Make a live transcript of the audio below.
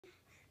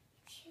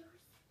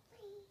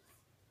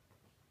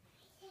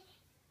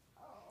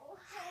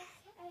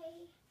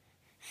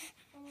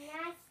And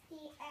that's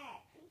the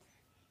end.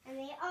 And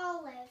they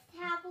all lived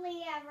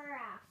happily ever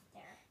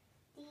after.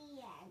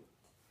 The end.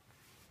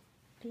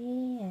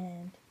 The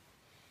end.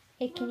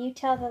 Hey, can you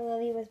tell the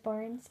Lily was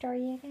born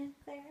story again,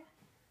 Clara?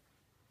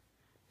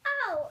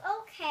 Oh,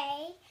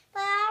 okay.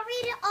 But I'll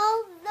read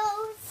all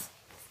those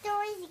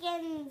stories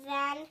again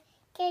then.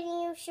 Can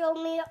you show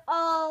me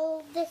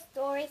all the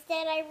stories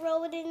that I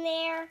wrote in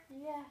there?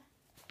 Yeah.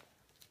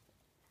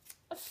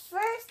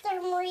 First,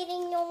 I'm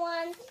reading the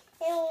one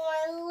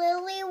when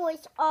Lily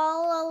was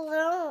all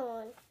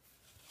alone.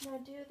 Now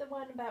do the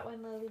one about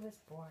when Lily was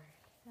born.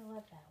 I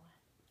love that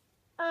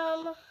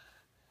one.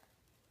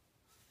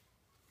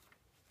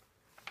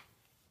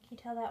 Can you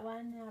tell that one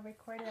and I'll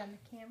record it on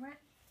the camera?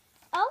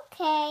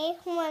 Okay,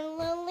 when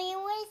Lily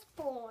was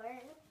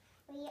born,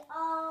 we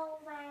all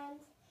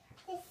went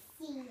to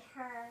see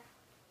her.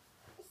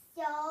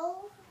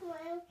 So,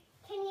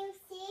 can you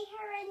see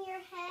her in your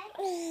head?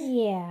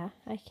 Yeah,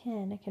 I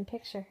can. I can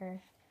picture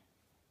her.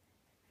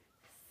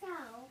 So,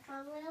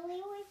 when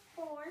Lily was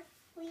born,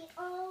 we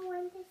all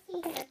went to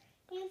see her.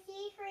 Can you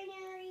see her in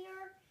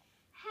your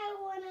head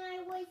when I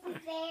was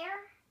there?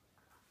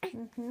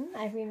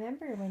 I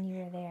remember when you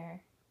were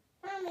there.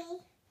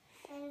 Mommy.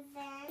 And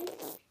then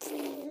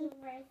we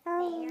were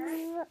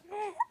there. We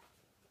all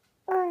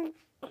went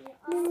to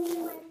see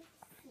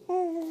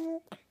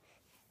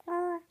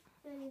her.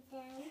 And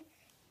then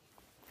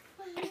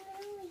when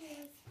Lily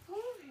was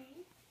born,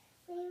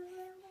 we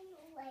really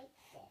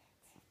liked it.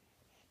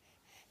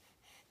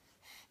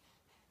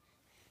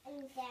 And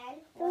then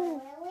when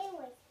Lily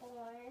was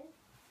born,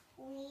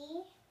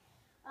 we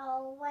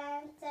all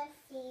went to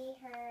see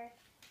her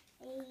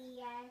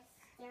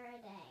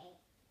yesterday.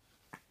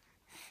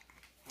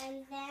 And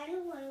then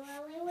when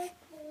Lily was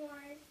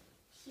born,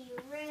 she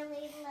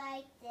really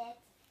liked it.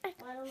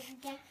 When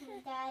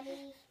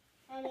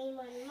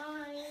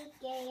Mommy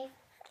gave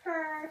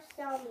her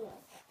some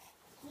milk.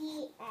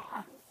 The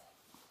end.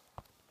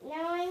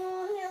 Now I'm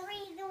going to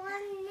read the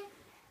one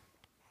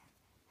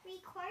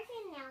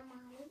recording now,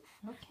 Mommy.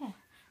 Okay.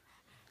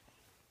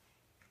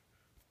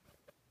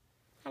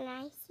 Can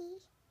I see?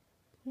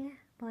 Yeah,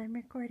 well, I'm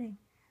recording.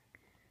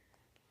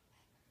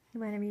 You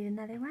want to read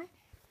another one?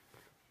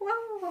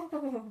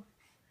 Whoa!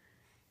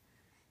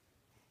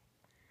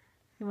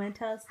 You want to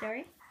tell a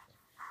story?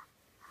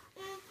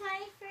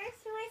 My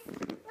first was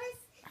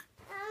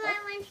I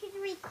wanted to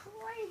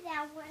record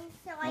that one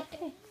so I can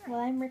hear it. Well,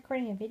 I'm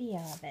recording a video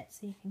of it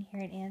so you can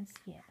hear it and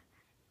see it.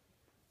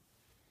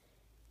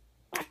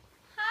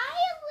 Hi,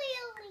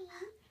 Lily.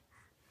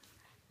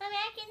 But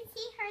I can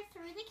see her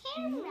through the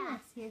camera. Yeah,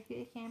 see her through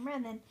the camera,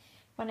 and then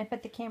when I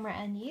put the camera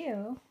on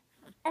you.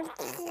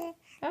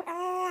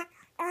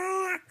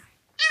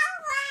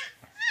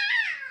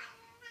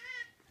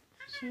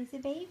 She's a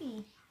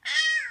baby.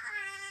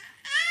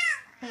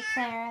 Hey,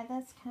 Clara,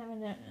 that's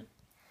kind of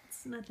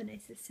it's not the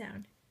nicest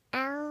sound.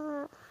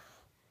 Ow.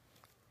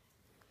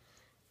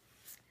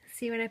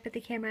 See, when I put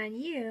the camera on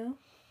you,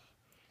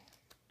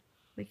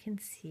 we can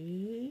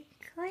see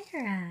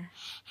Clara.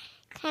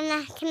 Can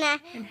I?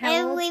 And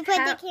how we put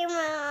the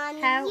camera on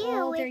you. How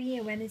old are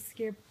you? When's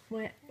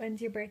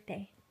your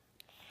birthday?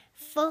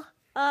 For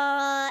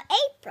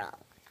April.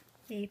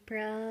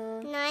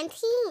 April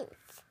 19th.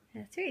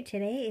 That's right.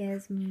 Today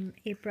is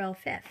April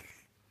 5th.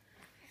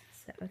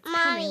 So it's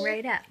Mommy. coming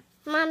right up.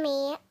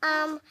 Mommy,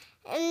 and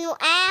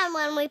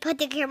when we put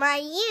the camera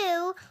on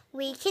you,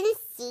 we can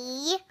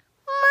see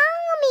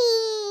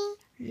Mommy.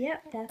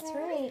 Yep, that's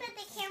right. Put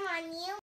the camera on you.